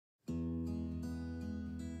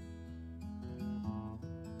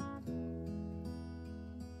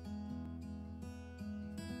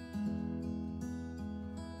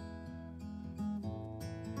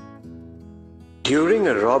During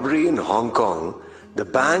a robbery in Hong Kong, the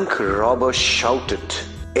bank robber shouted,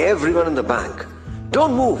 "Everyone in the bank,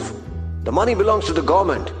 don't move! The money belongs to the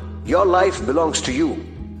government. Your life belongs to you."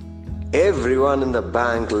 Everyone in the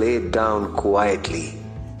bank laid down quietly.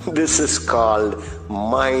 This is called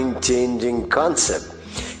mind-changing concept,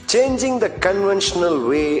 changing the conventional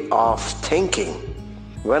way of thinking.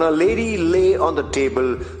 When a lady lay on the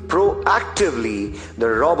table proactively,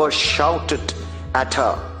 the robber shouted at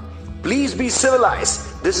her, "Please be civilized.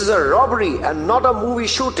 This is a robbery and not a movie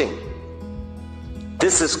shooting."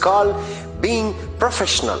 This is called being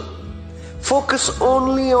professional. Focus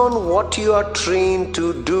only on what you are trained to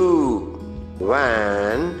do.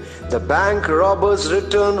 When the bank robbers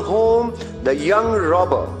returned home, the young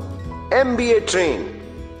robber, MBA trained,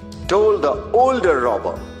 told the older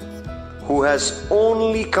robber, who has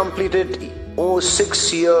only completed 6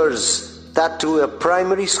 years, that to a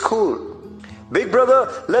primary school, "Big brother,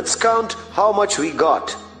 let's count how much we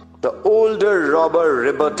got." The older robber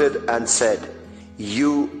rebutted and said,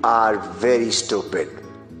 "You are very stupid.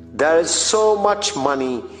 There is so much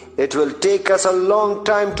money, it will take us a long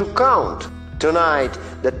time to count. Tonight,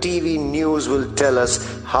 the TV news will tell us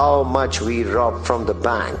how much we robbed from the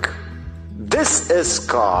bank." This is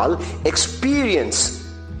called experience.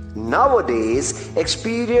 Nowadays,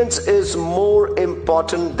 experience is more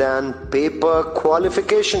important than paper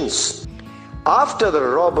qualifications. After the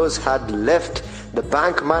robbers had left, the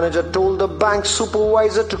bank manager told the bank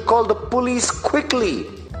supervisor to call the police quickly.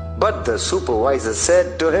 But the supervisor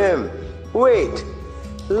said to him, "Wait,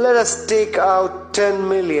 let us take out 10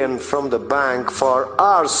 million from the bank for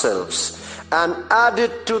ourselves and add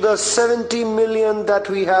it to the 70 million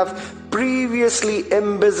that we have previously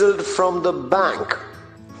embezzled from the bank."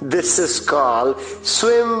 This is called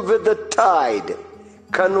swim with the tide,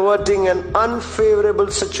 converting an unfavorable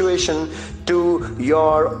situation to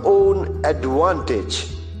your own advantage.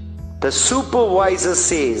 The supervisor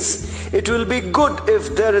says, "It will be good if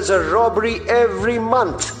there is a robbery every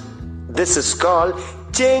month." This is called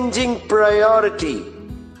changing priority.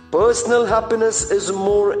 Personal happiness is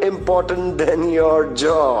more important than your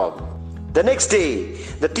job. The next day,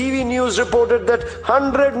 the TV news reported that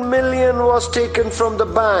 100 million was taken from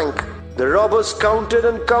the bank. The robbers counted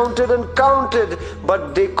and counted and counted, but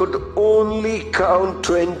they could only count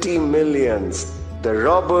 20 millions. The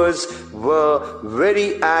robbers were very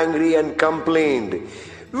angry and complained,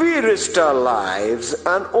 "We risked our lives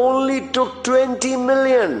and only took 20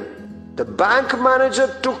 million. The bank manager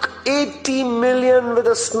took 80 million with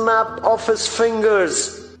a snap of his fingers.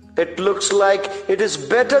 It looks like it is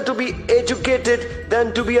better to be educated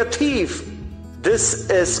than to be a thief." This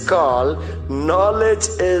is called knowledge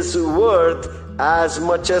is worth as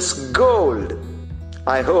much as gold.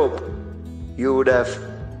 I hope you would have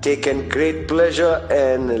taken great pleasure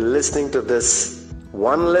in listening to this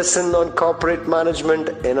one lesson on corporate management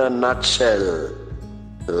in a nutshell.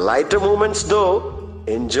 Lighter moments though,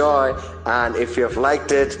 enjoy, and if you have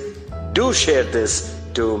liked it, do share this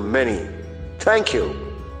to many. Thank you.